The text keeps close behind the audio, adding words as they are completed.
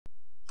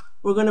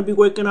We're going to be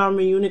working on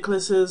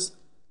Reuniclus's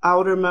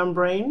outer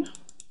membrane.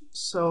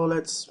 So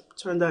let's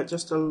turn that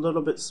just a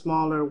little bit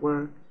smaller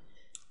where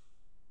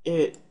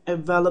it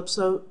envelops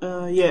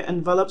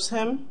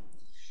him.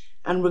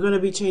 And we're going to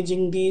be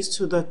changing these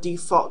to the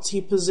default T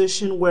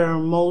position where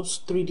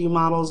most 3D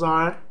models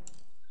are.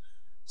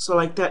 So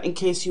like that, in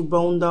case you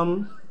bone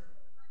them,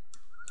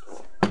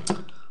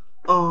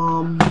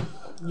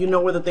 you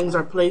know where the things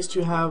are placed.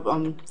 You have,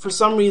 for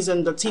some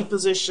reason, the T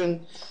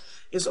position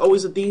is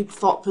always a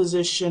default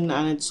position,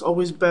 and it's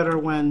always better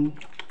when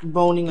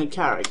boning a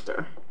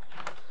character.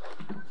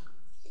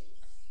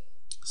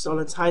 So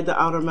let's hide the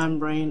outer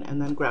membrane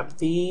and then grab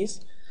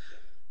these.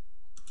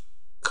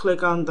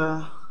 Click on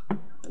the,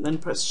 and then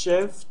press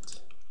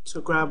Shift to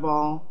grab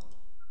all.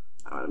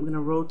 Alright, I'm going to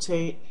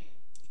rotate,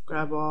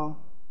 grab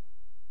all.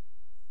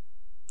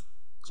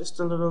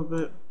 Just a little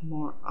bit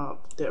more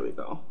up. There we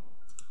go.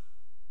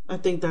 I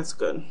think that's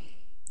good.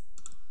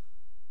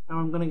 Now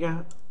I'm going to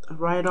get the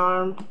right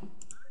arm.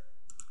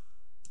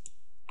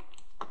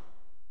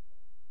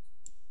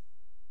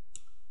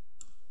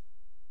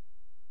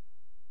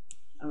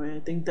 Alright, I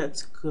think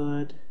that's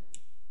good.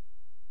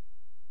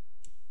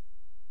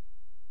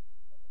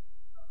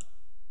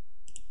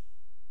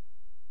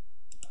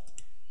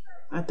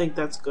 I think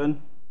that's good.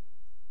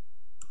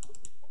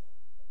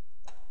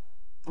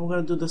 I'm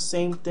going to do the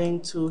same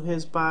thing to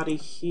his body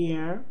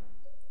here.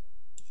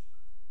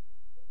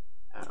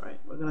 Alright,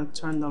 we're going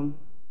to turn them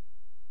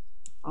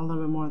a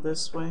little bit more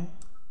this way.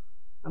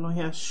 I know he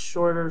has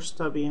shorter,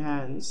 stubby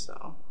hands,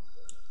 so.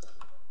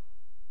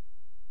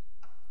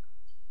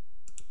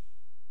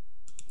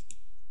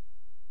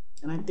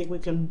 And I think we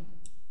can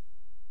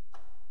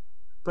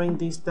bring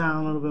these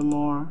down a little bit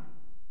more.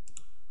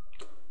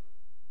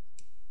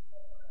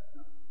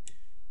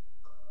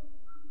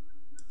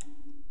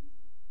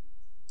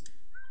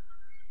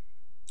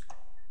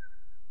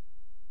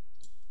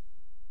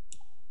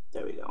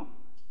 There we go.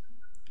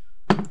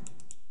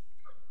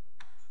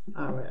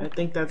 Alright, I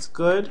think that's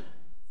good.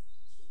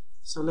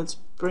 So let's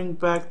bring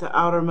back the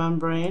outer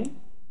membrane.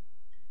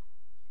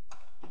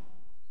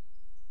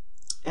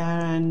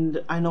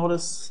 And I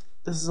notice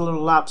this is a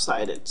little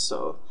lopsided,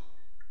 so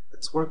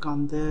let's work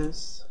on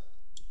this.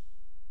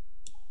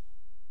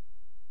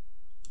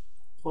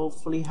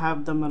 Hopefully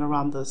have them at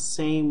around the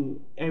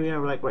same area,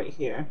 like right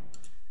here.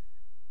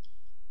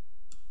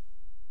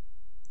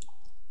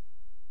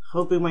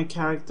 Hoping my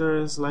character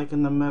is like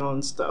in the middle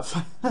and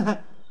stuff.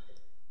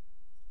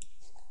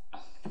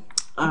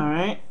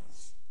 Alright.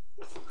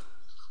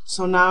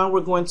 So now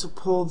we're going to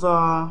pull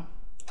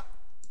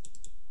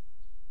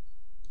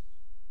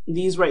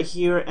these right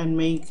here and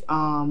make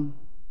the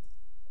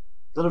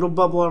little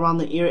bubble around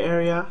the ear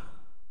area.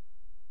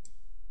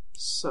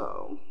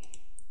 So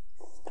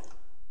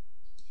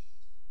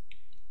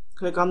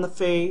click on the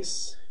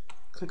face,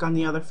 click on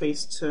the other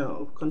face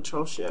too,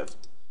 Control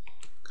Shift,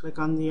 click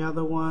on the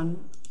other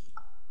one.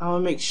 I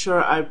want to make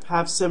sure I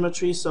have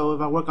symmetry, so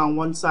if I work on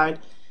one side,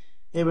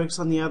 it works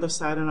on the other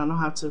side, and I don't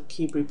have to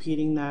keep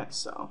repeating that.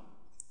 So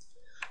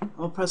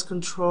I'll press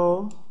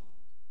Control.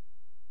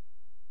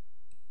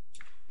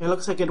 It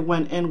looks like it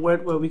went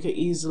inward, where we could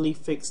easily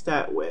fix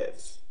that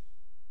with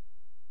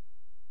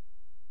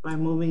by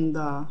moving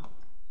them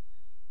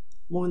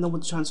with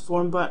the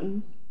transform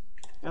button.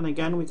 And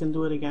again, we can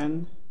do it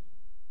again.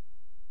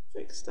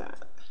 Fix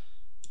that.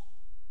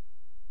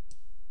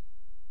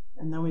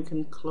 And then we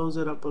can close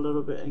it up a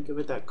little bit and give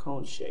it that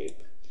cone shape.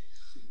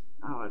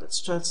 Alright,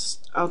 let's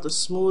test out the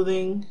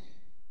smoothing.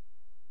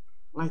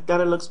 Like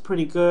that, it looks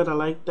pretty good. I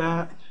like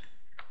that.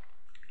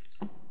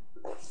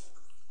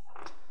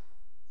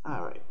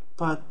 Alright,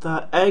 but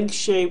the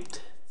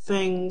egg-shaped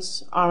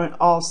things aren't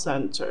all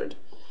centered.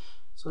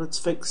 So let's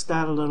fix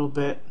that a little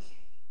bit.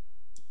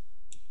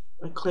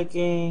 By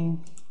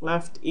clicking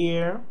left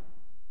ear.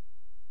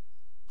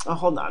 Oh,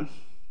 hold on.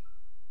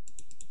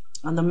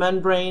 On the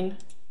membrane,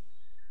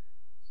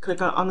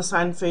 click on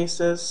unassigned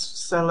faces,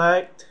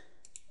 select,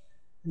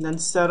 and then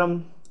set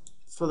them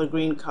for the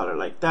green color.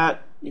 Like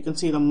that, you can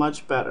see them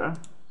much better.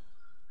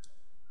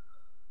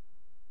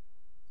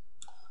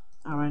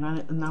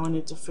 Alright, now I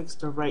need to fix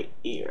the right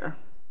ear.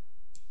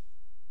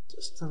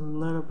 Just a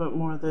little bit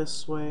more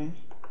this way.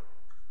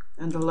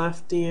 And the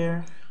left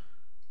ear.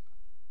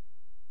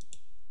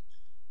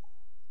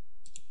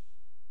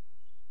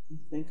 I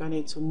think I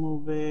need to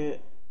move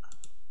it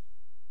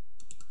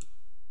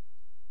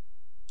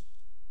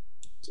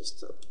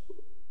just a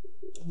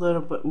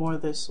little bit more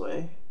this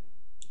way.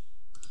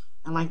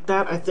 And like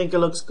that, I think it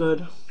looks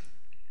good.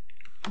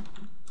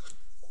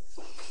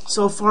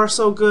 So far,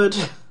 so good.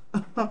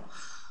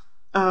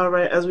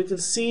 Alright, as we can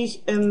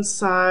see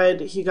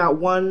inside, he got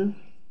one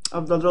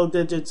of the little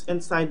digits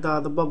inside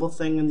the bubble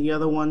thing, and the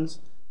other ones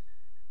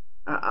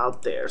are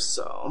out there.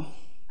 So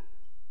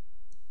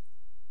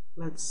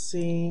let's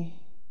see.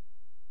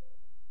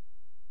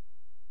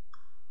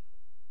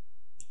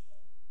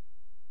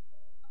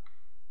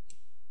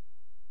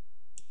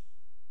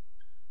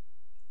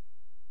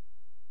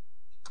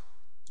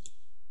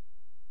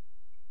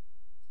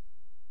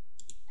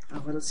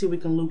 Let's see if we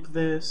can loop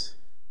this.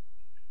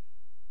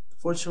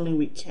 Fortunately,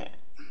 we can't.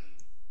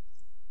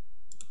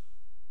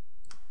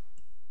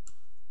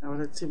 Now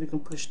let's see if we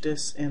can push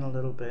this in a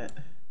little bit.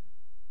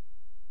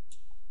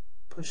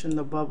 Pushing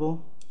the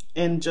bubble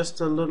in just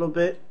a little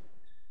bit.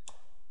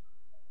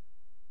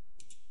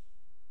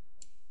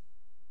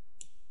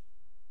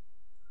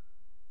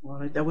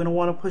 Like that, we don't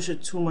want to push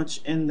it too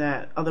much in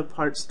that other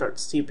part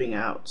starts seeping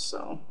out,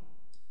 so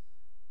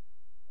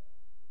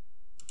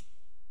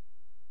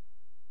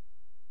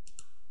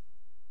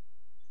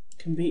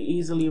can be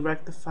easily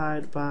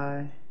rectified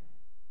by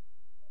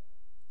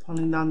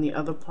pulling down the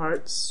other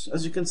parts.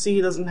 As you can see,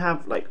 he doesn't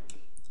have like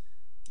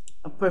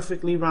a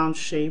perfectly round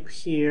shape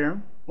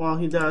here. Well,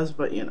 he does,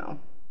 but you know.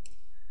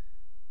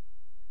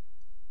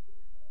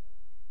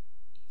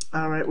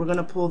 Alright, we're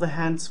gonna pull the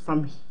hands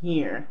from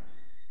here.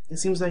 It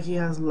seems like he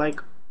has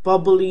like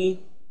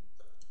bubbly,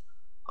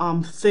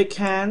 thick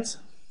hands.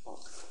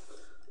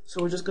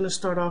 So we're just gonna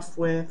start off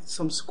with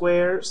some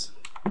squares.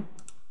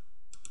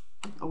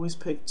 Always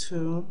pick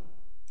 2.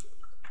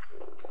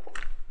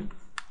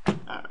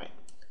 Alright.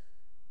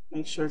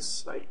 Make sure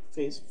it's like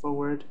face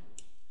forward.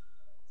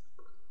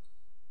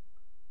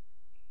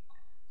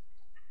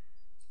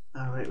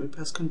 Alright, we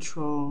press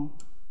Control.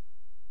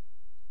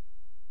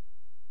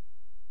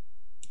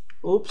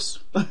 Oops.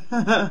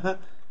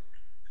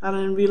 I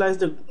didn't realize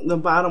the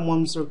bottom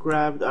ones are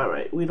grabbed.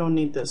 Alright, we don't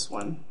need this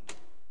one.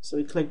 So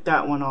we click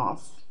that one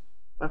off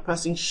by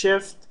pressing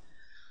Shift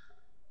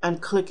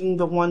and clicking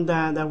the one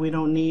that we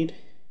don't need,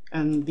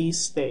 and these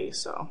stay.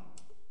 So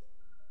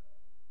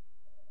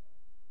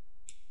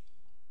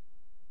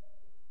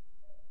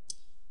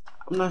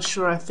I'm not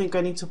sure. I think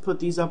I need to put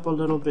these up a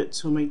little bit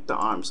to make the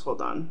arms.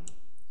 Hold on.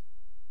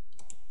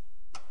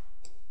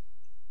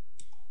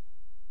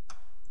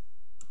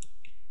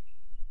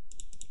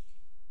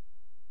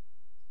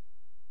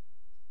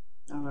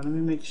 Alright, let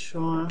me make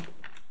sure.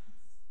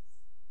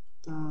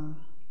 Alright,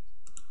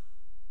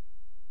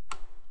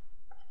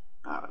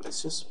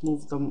 let's just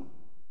move them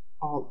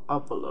all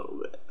up a little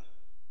bit.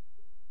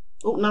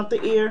 Oh, not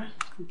the ear.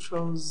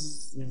 Control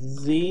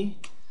Z.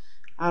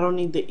 I don't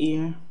need the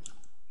ear.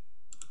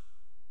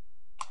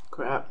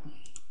 Crap.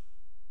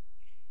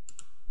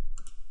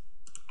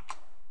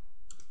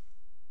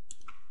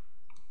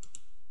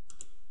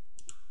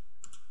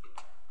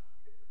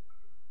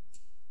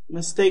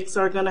 Mistakes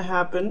are gonna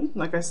happen.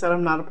 Like I said,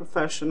 I'm not a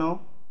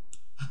professional.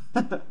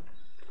 But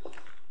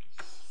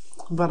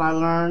I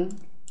learn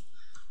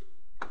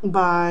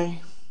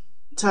by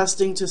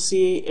testing to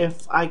see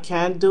if I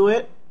can do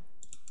it.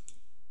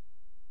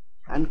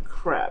 And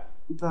crap,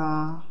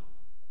 the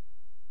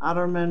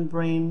outer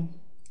membrane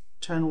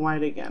turned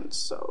white again,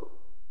 so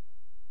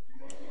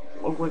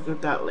we'll work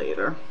with that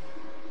later.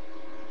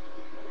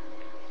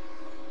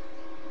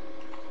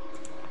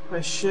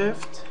 Press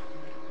Shift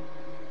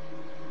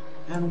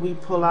and we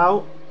pull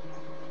out.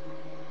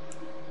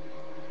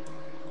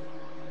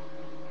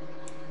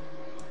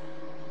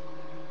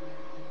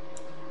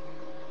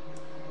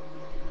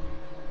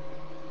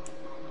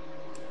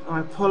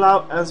 Alright, pull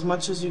out as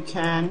much as you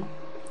can.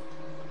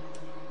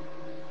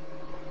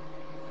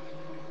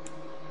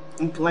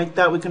 And like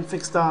that, we can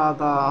fix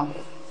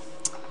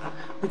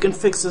we can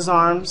fix his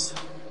arms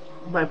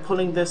by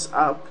pulling this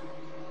up.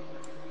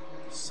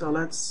 So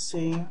let's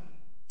see.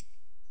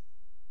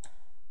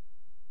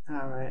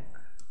 Alright.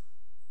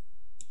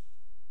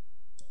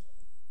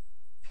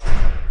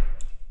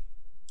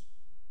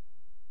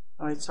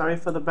 Alright, sorry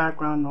for the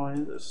background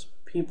noise. There's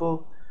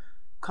people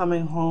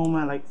coming home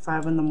at like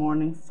 5 in the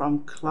morning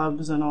from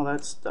clubs and all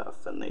that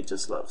stuff, and they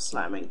just love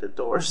slamming the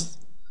doors.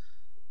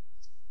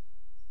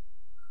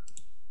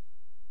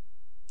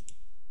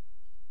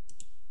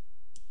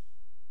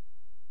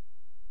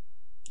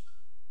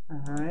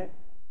 Alright.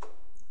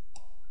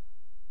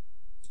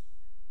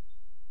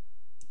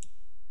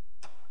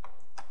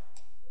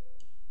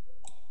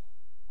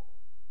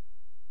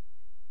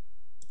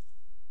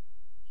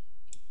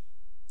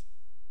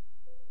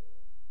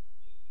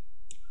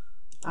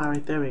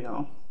 Alright, there we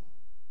go.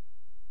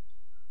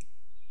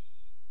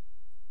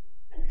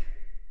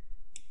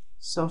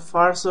 So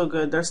far, so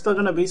good. There's still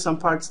going to be some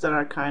parts that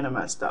are kind of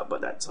messed up, but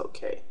that's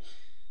okay.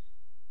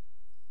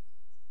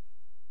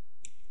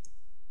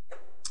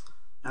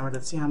 Alright,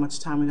 let's see how much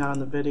time we got on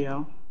the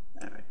video.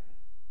 Alright.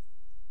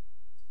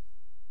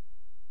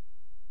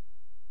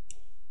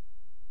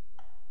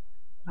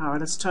 Alright,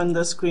 let's turn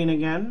this screen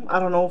again. I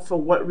don't know for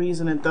what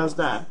reason it does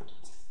that.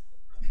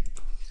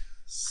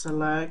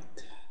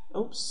 Select,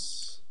 oops.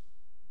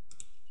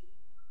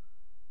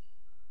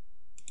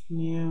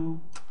 New.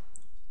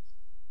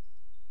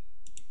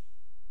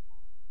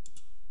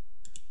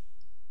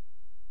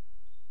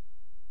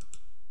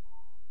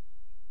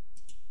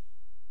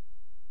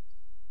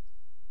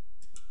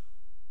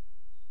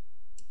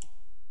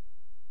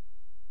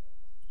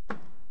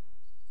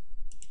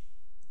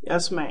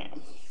 Yes,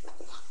 ma'am.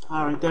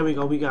 Alright, there we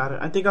go. We got it.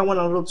 I think I went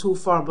a little too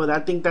far, but I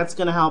think that's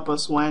gonna help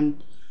us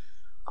when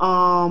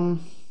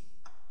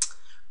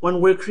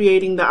we're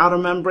creating the outer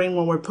membrane,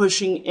 when we're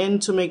pushing in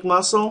to make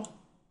muscle.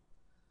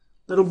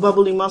 Little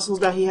bubbly muscles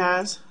that he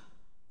has.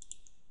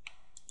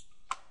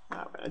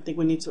 I think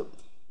we need to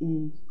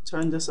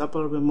turn this up a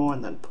little bit more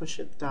and then push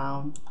it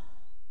down.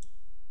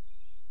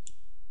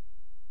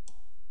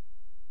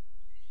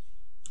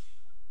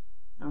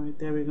 All right,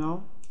 there we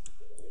go.